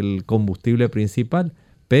es el combustible principal,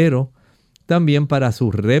 pero también para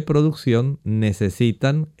su reproducción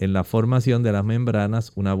necesitan en la formación de las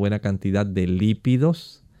membranas una buena cantidad de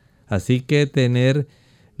lípidos. Así que tener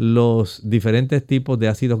los diferentes tipos de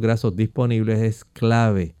ácidos grasos disponibles es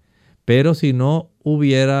clave. Pero si no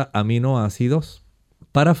hubiera aminoácidos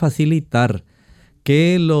para facilitar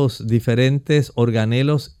que los diferentes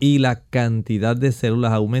organelos y la cantidad de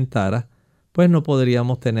células aumentara, pues no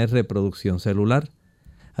podríamos tener reproducción celular.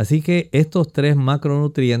 Así que estos 3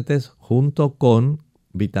 macronutrientes junto con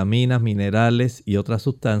vitaminas, minerales y otras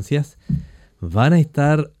sustancias van a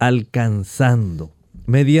estar alcanzando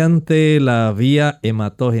mediante la vía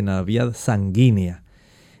hematógena, la vía sanguínea,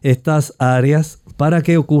 estas áreas para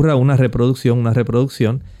que ocurra una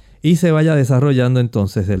reproducción y se vaya desarrollando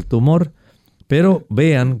entonces el tumor. Pero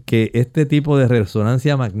vean que este tipo de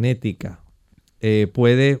resonancia magnética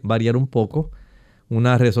puede variar un poco.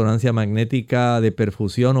 Una resonancia magnética de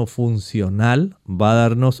perfusión o funcional va a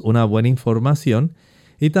darnos una buena información,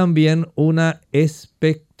 y también una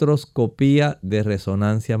espectroscopía de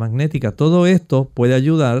resonancia magnética. Todo esto puede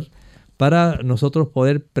ayudar para nosotros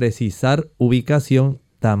poder precisar ubicación,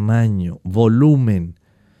 tamaño, volumen,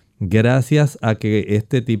 gracias a que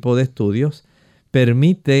este tipo de estudios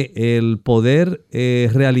permite el poder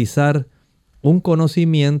realizar un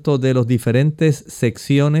conocimiento de las diferentes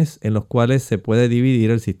secciones en las cuales se puede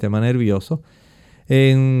dividir el sistema nervioso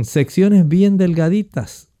en secciones bien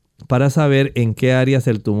delgaditas para saber en qué áreas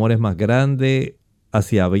el tumor es más grande,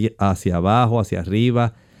 hacia abajo, hacia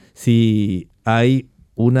arriba, si hay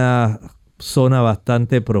una zona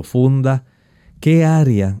bastante profunda, qué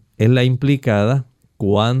área es la implicada,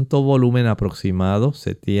 cuánto volumen aproximado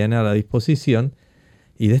se tiene a la disposición,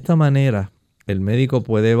 y de esta manera el médico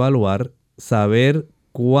puede evaluar, saber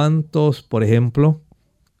cuántos, por ejemplo,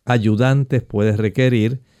 ayudantes puede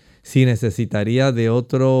requerir, si necesitaría de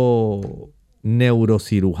otro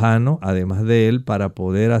neurocirujano, además de él, para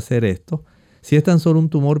poder hacer esto. Si es tan solo un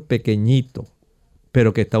tumor pequeñito,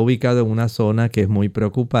 pero que está ubicado en una zona que es muy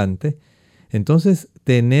preocupante, entonces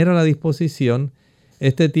tener a la disposición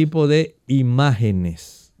este tipo de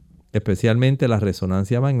imágenes, especialmente la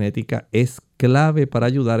resonancia magnética, es clave para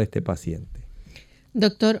ayudar a este paciente.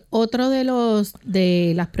 Doctor, otro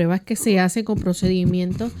de las pruebas que se hace con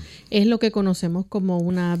procedimientos es lo que conocemos como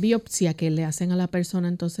una biopsia, que le hacen a la persona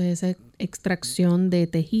entonces esa extracción de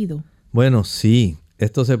tejido. Bueno, sí,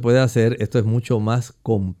 esto se puede hacer, esto es mucho más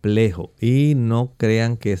complejo y no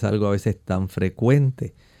crean que es algo a veces tan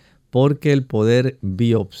frecuente, porque el poder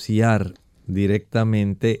biopsiar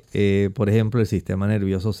directamente, por ejemplo, el sistema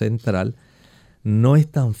nervioso central, no es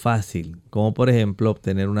tan fácil como, por ejemplo,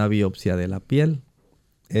 obtener una biopsia de la piel.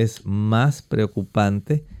 Es más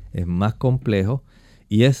preocupante, es más complejo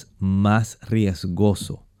y es más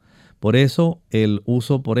riesgoso. Por eso el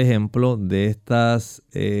uso, por ejemplo, de estas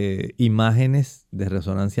imágenes de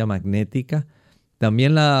resonancia magnética,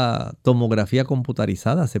 también la tomografía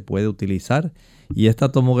computarizada se puede utilizar, y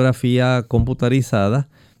esta tomografía computarizada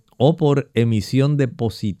o por emisión de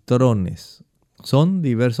positrones son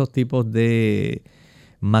diversos tipos de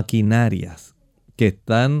maquinarias que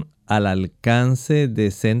están al alcance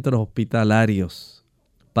de centros hospitalarios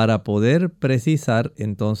para poder precisar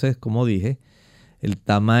entonces, como dije, el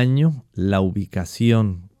tamaño, la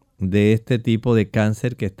ubicación de este tipo de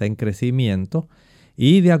cáncer que está en crecimiento,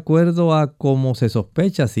 y de acuerdo a cómo se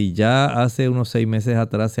sospecha, si ya hace unos 6 meses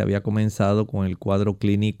atrás se había comenzado con el cuadro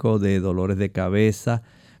clínico de dolores de cabeza,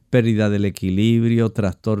 pérdida del equilibrio,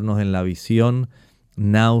 trastornos en la visión,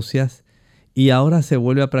 náuseas, y ahora se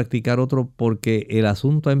vuelve a practicar otro porque el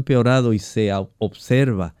asunto ha empeorado y se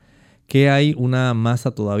observa que hay una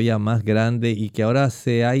masa todavía más grande y que ahora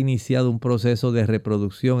se ha iniciado un proceso de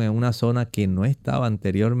reproducción en una zona que no estaba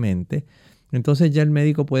anteriormente. Entonces ya el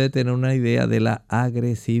médico puede tener una idea de la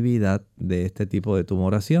agresividad de este tipo de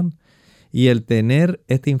tumoración. Y el tener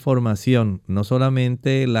esta información, no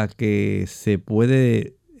solamente la que se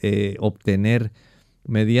puede obtener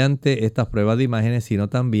mediante estas pruebas de imágenes, sino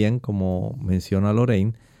también, como menciona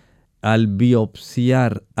Lorraine, al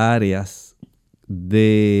biopsiar áreas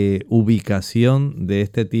de ubicación de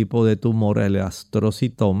este tipo de tumor, el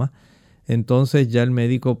astrocitoma, entonces ya el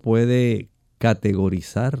médico puede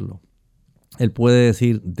categorizarlo. Él puede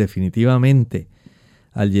decir definitivamente,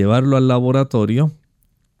 al llevarlo al laboratorio,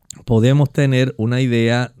 podemos tener una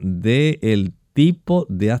idea del tipo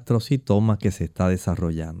de astrocitoma que se está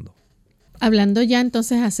desarrollando. Hablando ya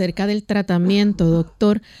entonces acerca del tratamiento,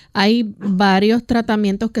 doctor, hay varios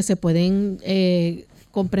tratamientos que se pueden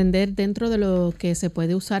comprender dentro de lo que se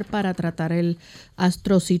puede usar para tratar el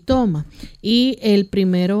astrocitoma. Y el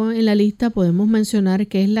primero en la lista podemos mencionar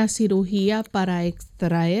que es la cirugía para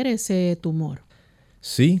extraer ese tumor.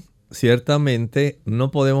 Sí, ciertamente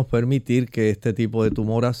no podemos permitir que este tipo de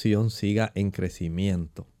tumoración siga en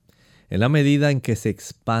crecimiento. En la medida en que se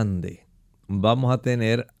expande, vamos a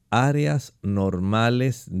tener áreas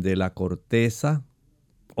normales de la corteza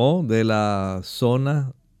o de la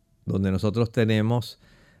zona donde nosotros tenemos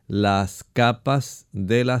las capas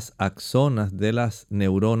de las axonas de las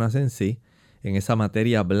neuronas en sí, en esa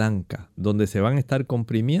materia blanca, donde se van a estar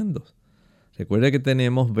comprimiendo. Recuerde que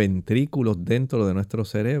tenemos ventrículos dentro de nuestro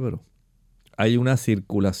cerebro. Hay una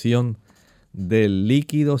circulación del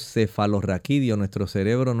líquido cefalorraquídeo. Nuestro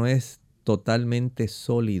cerebro no es totalmente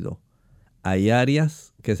sólido. Hay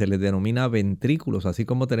áreas que se les denomina ventrículos, así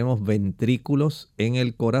como tenemos ventrículos en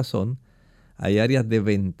el corazón, hay áreas de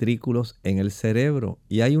ventrículos en el cerebro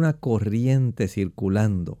y hay una corriente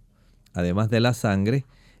circulando. Además de la sangre,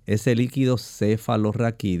 ese líquido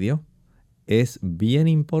cefalorraquídeo es bien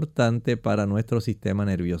importante para nuestro sistema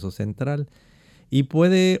nervioso central y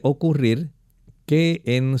puede ocurrir que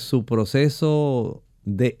en su proceso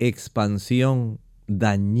de expansión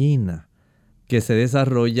dañina que se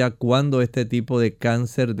desarrolla cuando este tipo de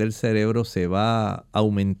cáncer del cerebro se va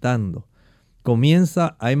aumentando,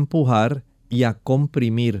 comienza a empujar y a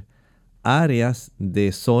comprimir áreas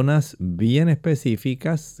de zonas bien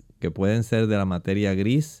específicas que pueden ser de la materia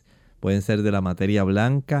gris, pueden ser de la materia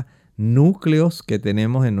blanca, núcleos que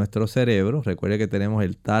tenemos en nuestro cerebro. Recuerde que tenemos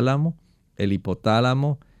el tálamo, el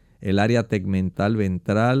hipotálamo, el área tegmental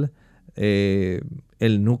ventral,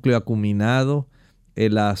 el núcleo acuminado,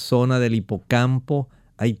 la zona del hipocampo.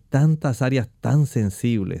 Hay tantas áreas tan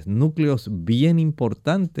sensibles, núcleos bien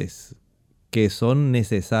importantes que son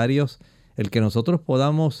necesarios el que nosotros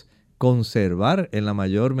podamos conservar en la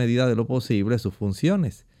mayor medida de lo posible sus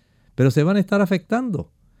funciones. Pero se van a estar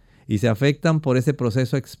afectando y se afectan por ese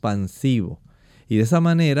proceso expansivo. Y de esa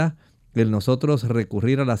manera, el nosotros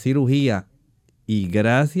recurrir a la cirugía y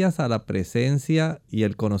gracias a la presencia y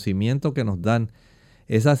el conocimiento que nos dan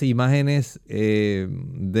esas imágenes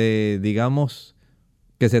digamos,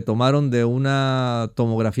 que se tomaron de una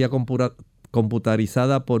tomografía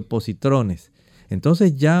computarizada por positrones.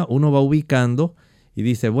 Entonces ya uno va ubicando y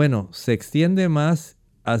dice, bueno, se extiende más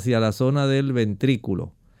hacia la zona del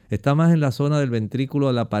ventrículo. Está más en la zona del ventrículo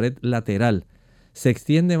de la pared lateral. Se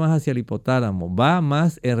extiende más hacia el hipotálamo. Va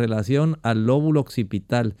más en relación al lóbulo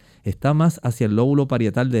occipital. Está más hacia el lóbulo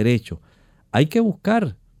parietal derecho. Hay que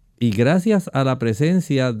buscar. Y gracias a la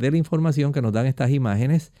presencia de la información que nos dan estas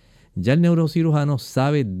imágenes, ya el neurocirujano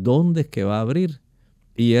sabe dónde es que va a abrir.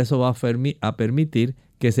 Y eso va a permitir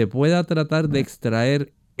que se pueda tratar de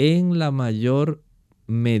extraer en la mayor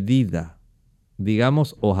medida.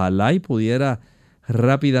 Digamos, ojalá y pudiera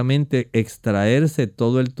rápidamente extraerse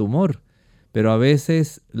todo el tumor. Pero a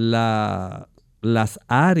veces las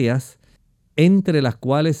áreas entre las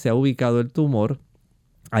cuales se ha ubicado el tumor,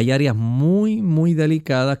 hay áreas muy, muy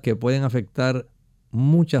delicadas que pueden afectar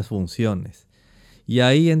muchas funciones. Y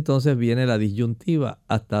ahí entonces viene la disyuntiva,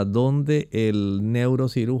 hasta dónde el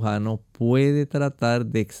neurocirujano puede tratar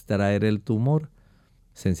de extraer el tumor.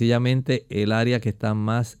 Sencillamente el área que está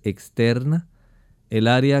más externa, el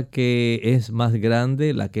área que es más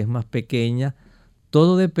grande, la que es más pequeña,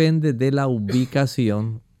 todo depende de la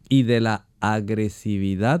ubicación y de la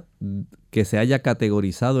agresividad que se haya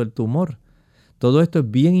categorizado el tumor. Todo esto es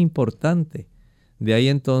bien importante. De ahí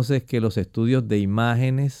entonces que los estudios de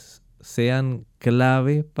imágenes sean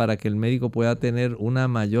clave para que el médico pueda tener una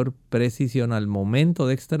mayor precisión al momento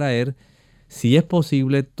de extraer, si es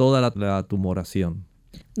posible, toda la tumoración.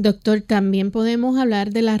 Doctor, también podemos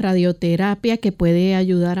hablar de la radioterapia que puede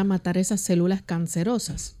ayudar a matar esas células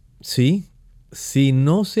cancerosas. Sí, si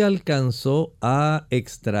no se alcanzó a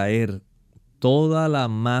extraer toda la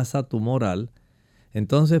masa tumoral,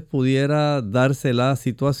 entonces pudiera darse la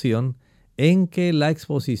situación en que la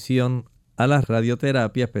exposición a la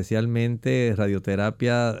radioterapia, especialmente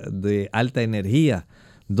radioterapia de alta energía,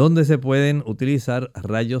 donde se pueden utilizar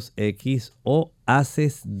rayos X o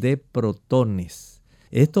haces de protones.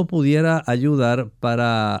 Esto pudiera ayudar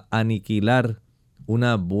para aniquilar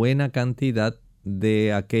una buena cantidad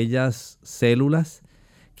de aquellas células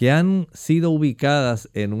que han sido ubicadas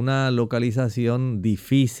en una localización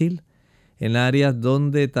difícil, en áreas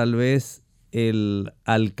donde tal vez el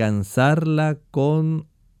alcanzarla con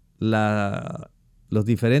los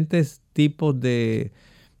diferentes tipos de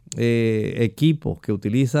equipos que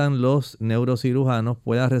utilizan los neurocirujanos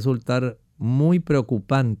pueda resultar muy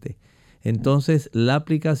preocupante. Entonces la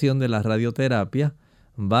aplicación de la radioterapia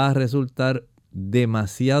va a resultar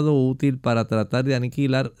demasiado útil para tratar de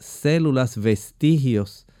aniquilar células,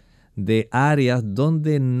 vestigios de áreas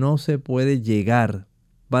donde no se puede llegar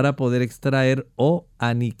para poder extraer o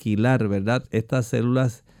aniquilar, ¿verdad?, estas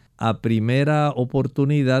células a primera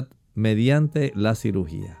oportunidad mediante la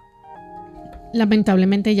cirugía.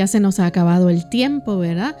 Lamentablemente ya se nos ha acabado el tiempo,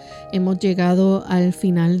 ¿verdad? Hemos llegado al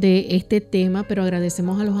final de este tema, pero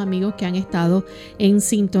agradecemos a los amigos que han estado en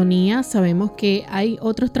sintonía. Sabemos que hay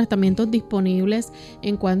otros tratamientos disponibles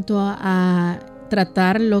en cuanto a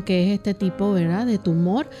tratar lo que es este tipo, ¿verdad?, de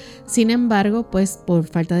tumor. Sin embargo, pues por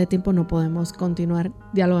falta de tiempo no podemos continuar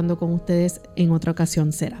dialogando con ustedes, en otra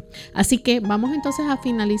ocasión será. Así que vamos entonces a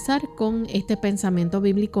finalizar con este pensamiento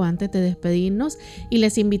bíblico antes de despedirnos y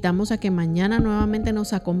les invitamos a que mañana nuevamente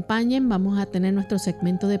nos acompañen. Vamos a tener nuestro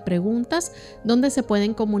segmento de preguntas donde se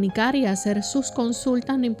pueden comunicar y hacer sus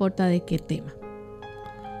consultas, no importa de qué tema.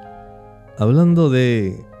 Hablando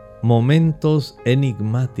de momentos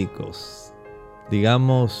enigmáticos,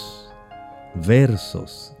 digamos,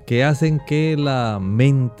 versos que hacen que la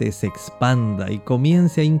mente se expanda y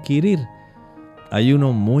comience a inquirir. Hay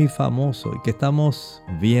uno muy famoso y que estamos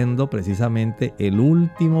viendo precisamente el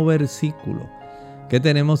último versículo que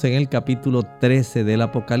tenemos en el capítulo 13 del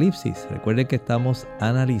Apocalipsis. Recuerden que estamos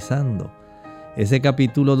analizando ese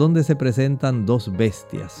capítulo donde se presentan dos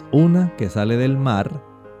bestias. Una que sale del mar,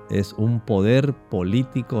 es un poder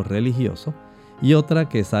político religioso, y otra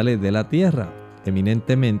que sale de la tierra,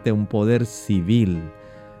 eminentemente un poder civil,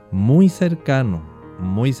 muy cercano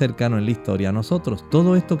en la historia a nosotros.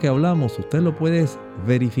 Todo esto que hablamos usted lo puede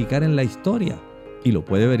verificar en la historia y lo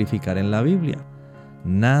puede verificar en la Biblia.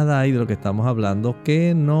 Nada hay de lo que estamos hablando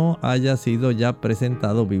que no haya sido ya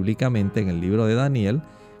presentado bíblicamente en el libro de Daniel,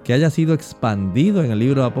 que haya sido expandido en el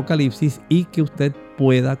libro de Apocalipsis y que usted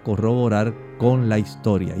pueda corroborar con la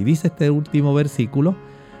historia. Y dice este último versículo: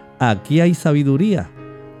 aquí hay sabiduría.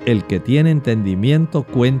 El que tiene entendimiento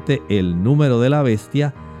cuente el número de la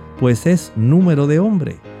bestia, pues es número de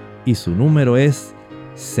hombre, y su número es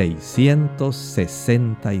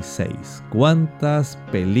 666. ¿Cuántas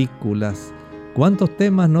películas, cuántos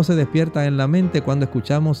temas no se despiertan en la mente cuando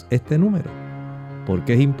escuchamos este número? ¿Por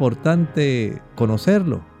qué es importante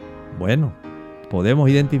conocerlo? Bueno, podemos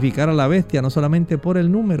identificar a la bestia no solamente por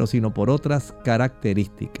el número, sino por otras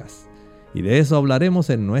características. Y de eso hablaremos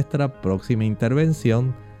en nuestra próxima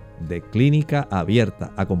intervención de Clínica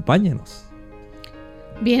Abierta. Acompáñenos.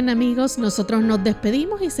 Bien, amigos, nosotros nos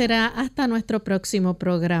despedimos y será hasta nuestro próximo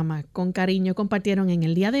programa. Con cariño compartieron en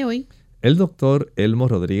el día de hoy el doctor Elmo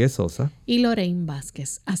Rodríguez Sosa y Lorraine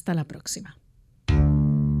Vázquez. Hasta la próxima.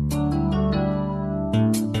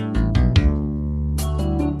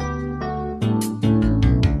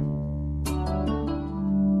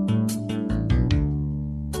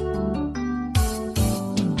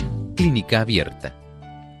 Clínica Abierta.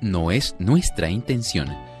 No es nuestra intención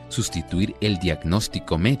sustituir el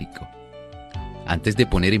diagnóstico médico. Antes de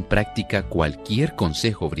poner en práctica cualquier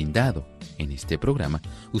consejo brindado en este programa,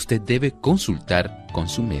 usted debe consultar con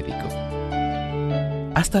su médico.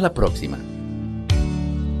 Hasta la próxima.